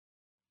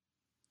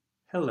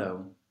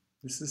Hello,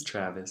 this is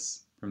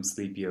Travis from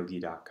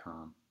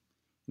sleepyogi.com,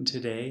 and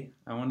today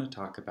I want to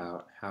talk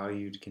about how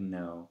you can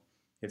know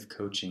if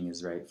coaching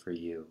is right for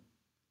you.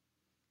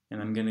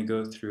 And I'm going to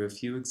go through a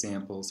few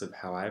examples of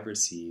how I've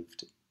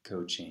received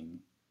coaching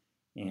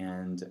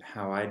and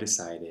how I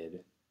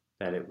decided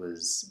that it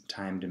was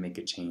time to make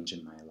a change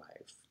in my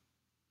life.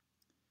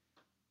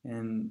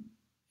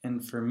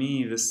 And for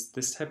me,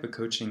 this type of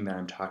coaching that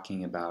I'm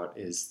talking about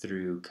is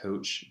through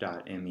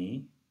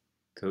coach.me,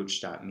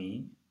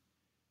 coach.me.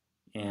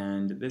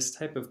 And this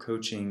type of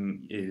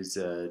coaching is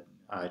a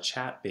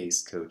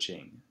chat-based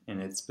coaching,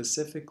 and it's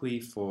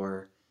specifically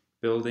for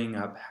building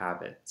up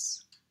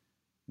habits.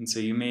 And so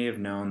you may have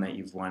known that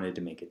you've wanted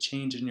to make a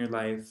change in your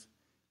life,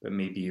 but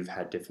maybe you've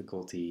had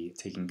difficulty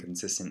taking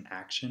consistent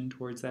action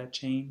towards that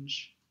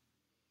change.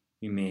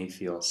 You may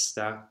feel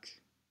stuck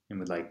and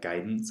would like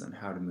guidance on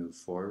how to move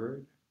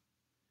forward.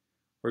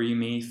 Or you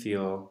may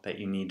feel that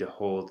you need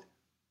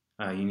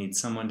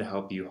someone to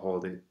help you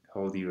hold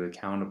you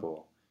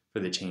accountable for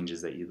the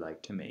changes that you'd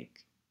like to make.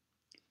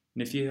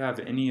 And if you have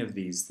any of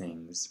these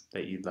things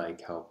that you'd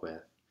like help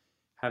with,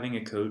 having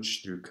a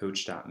coach through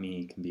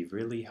coach.me can be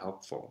really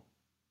helpful.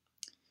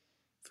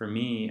 For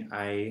me,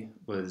 I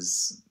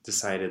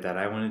decided that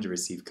I wanted to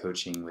receive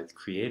coaching with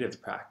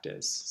creative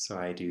practice. So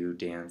I do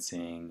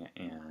dancing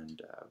and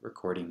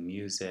recording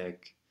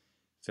music,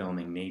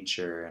 filming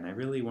nature, and I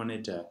really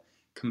wanted to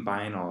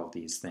combine all of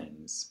these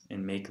things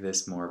and make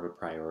this more of a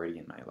priority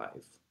in my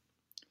life.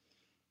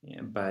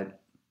 But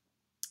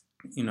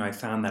I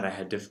found that I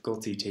had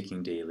difficulty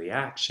taking daily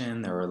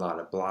action. There were a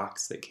lot of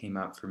blocks that came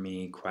up for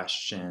me,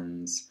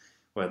 questions,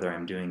 whether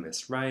I'm doing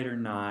this right or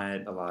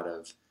not, a lot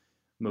of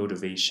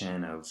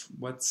motivation of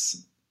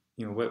what's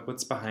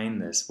behind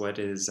this, what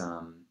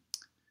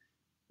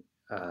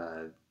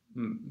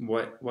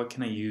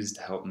can I use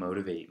to help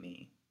motivate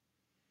me?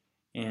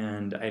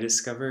 And I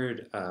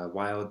discovered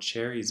Wild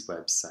Cherry's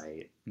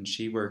website, and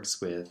she works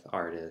with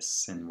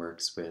artists and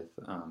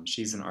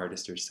she's an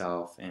artist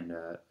herself and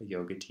a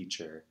yoga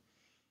teacher.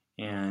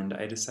 And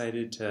I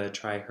decided to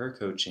try her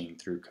coaching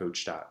through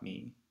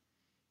coach.me.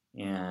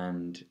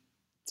 And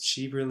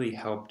she really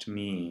helped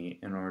me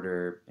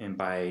and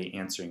by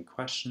answering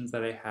questions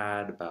that I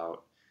had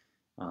about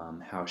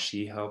how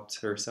she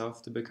helped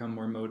herself to become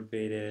more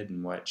motivated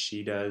and what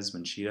she does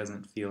when she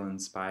doesn't feel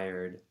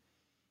inspired.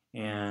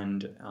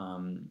 And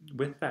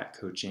with that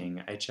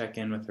coaching, I check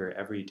in with her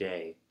every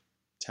day,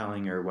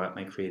 telling her what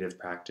my creative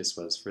practice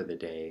was for the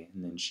day.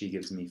 And then she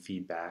gives me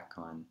feedback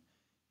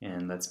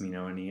and lets me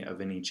know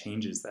any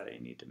changes that I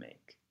need to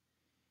make.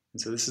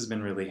 And so this has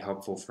been really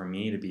helpful for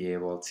me to be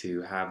able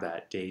to have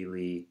that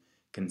daily,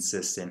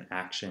 consistent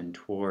action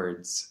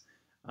towards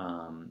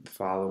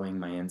following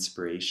my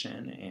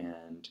inspiration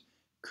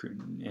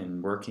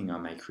and working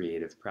on my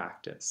creative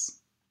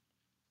practice.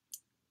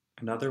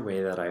 Another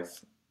way that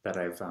I've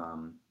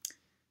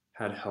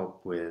had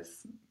help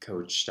with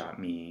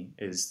coach.me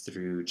is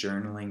through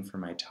journaling for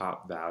my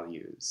top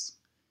values.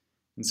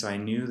 And so I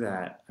knew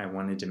that I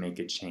wanted to make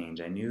a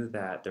change. I knew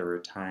that there were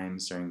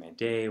times during my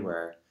day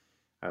where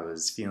I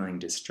was feeling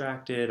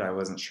distracted. I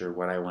wasn't sure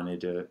what I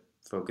wanted to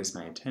focus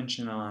my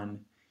attention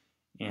on.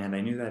 And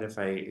I knew that if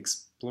I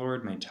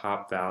explored my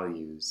top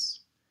values,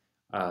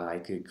 I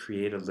could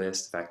create a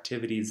list of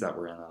activities that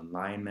were in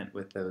alignment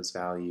with those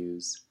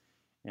values,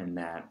 and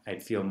that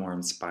I'd feel more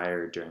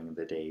inspired during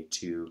the day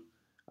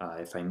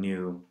if I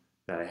knew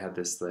that I had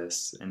this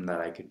list and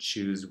that I could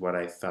choose what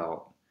I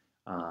felt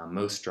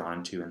most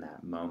drawn to in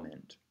that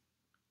moment.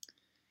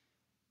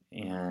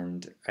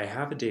 And I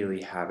have a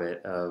daily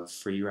habit of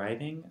free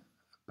writing,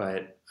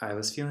 but I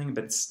was feeling a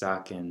bit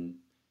stuck and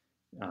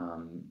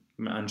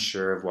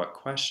unsure of what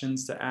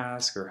questions to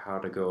ask or how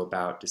to go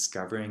about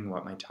discovering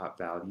what my top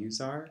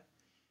values are.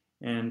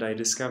 And I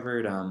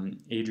discovered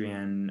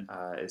Adrienne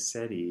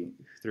Issetti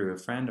through a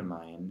friend of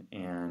mine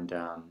and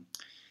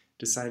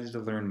decided to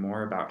learn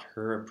more about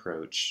her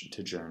approach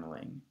to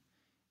journaling.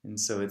 And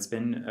so it's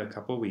been a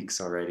couple weeks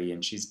already,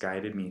 and she's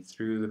guided me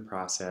through the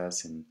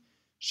process and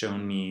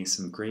shown me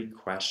some great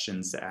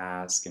questions to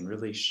ask and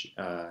really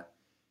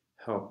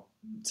help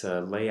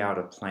to lay out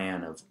a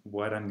plan of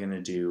what I'm going to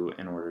do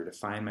in order to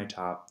find my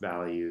top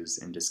values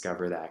and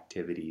discover the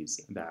activities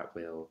that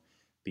will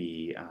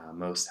be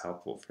most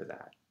helpful for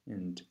that.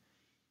 And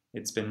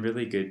it's been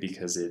really good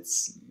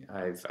because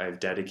I've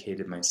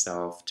dedicated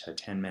myself to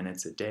 10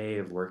 minutes a day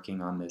of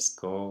working on this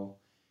goal.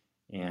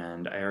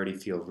 And I already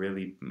feel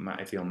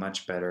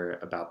much better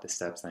about the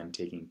steps I'm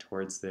taking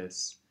towards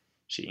this.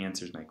 She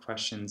answers my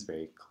questions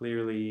very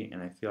clearly,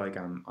 and I feel like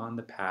I'm on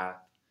the path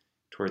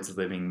towards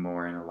living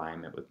more in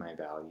alignment with my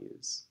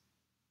values.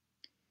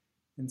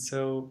 And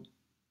so,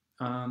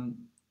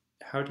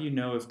 how do you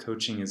know if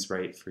coaching is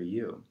right for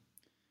you?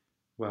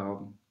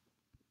 Well,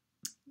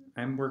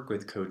 I work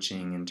with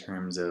coaching in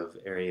terms of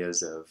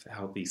areas of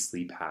healthy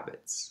sleep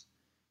habits,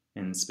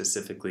 and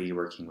specifically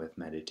working with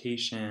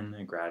meditation,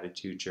 a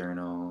gratitude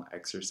journal,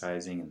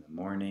 exercising in the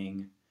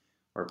morning,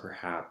 or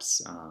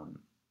perhaps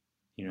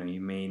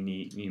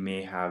you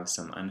may have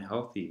some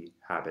unhealthy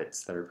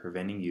habits that are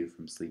preventing you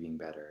from sleeping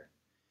better.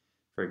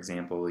 For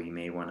example, you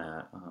may want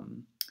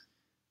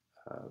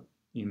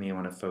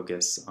to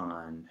focus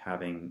on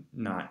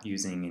not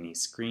using any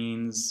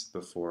screens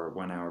before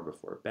 1 hour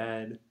before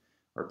bed,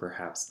 or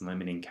perhaps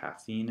limiting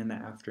caffeine in the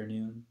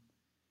afternoon.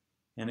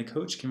 And a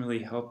coach can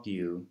really help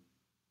you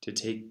to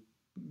take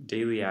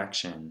daily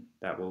action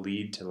that will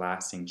lead to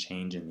lasting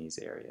change in these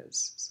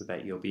areas so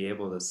that you'll be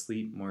able to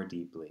sleep more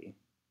deeply.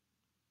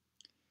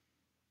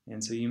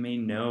 And so you may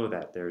know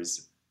that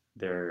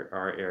there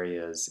are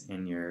areas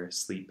in your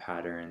sleep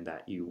pattern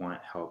that you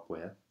want help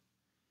with.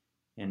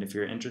 And if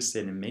you're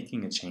interested in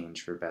making a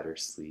change for better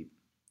sleep,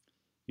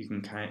 you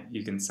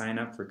can sign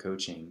up for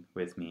coaching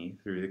with me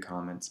through the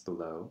comments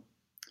below.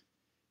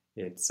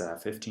 It's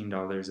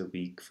 $15 a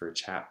week for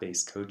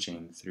chat-based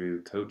coaching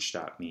through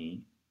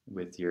coach.me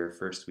with your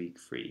first week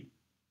free.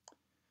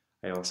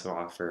 I also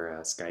offer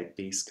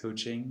Skype-based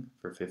coaching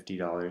for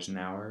 $50 an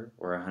hour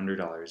or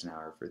 $100 an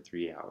hour for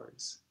 3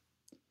 hours.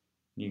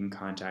 You can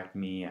contact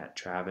me at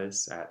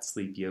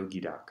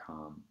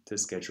travis@sleepyogi.com to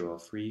schedule a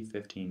free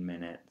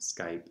 15-minute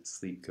Skype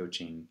sleep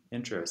coaching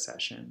intro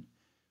session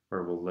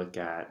where we'll look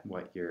at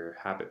what your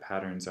habit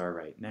patterns are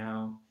right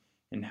now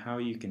and how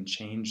you can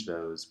change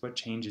those, what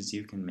changes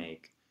you can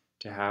make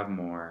to have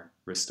more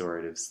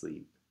restorative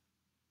sleep.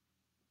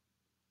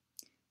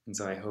 And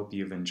so I hope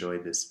you've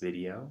enjoyed this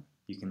video.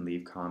 You can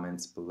leave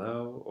comments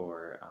below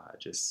or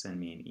just send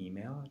me an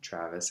email,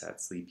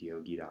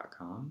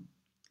 travis@sleepyogi.com.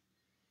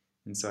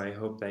 And so I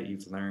hope that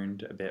you've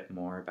learned a bit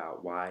more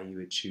about why you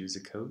would choose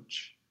a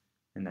coach,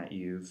 and that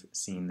you've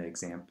seen the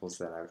examples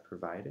that I've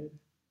provided,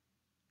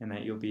 and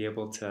that you'll be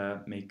able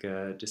to make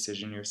a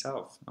decision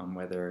yourself on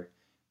whether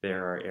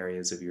there are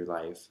areas of your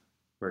life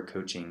where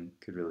coaching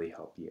could really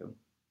help you.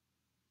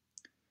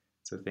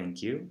 So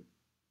thank you,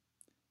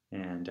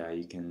 and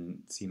you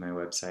can see my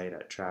website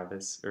at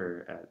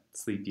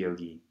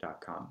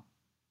sleepyogi.com.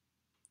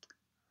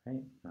 All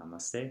right,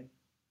 namaste.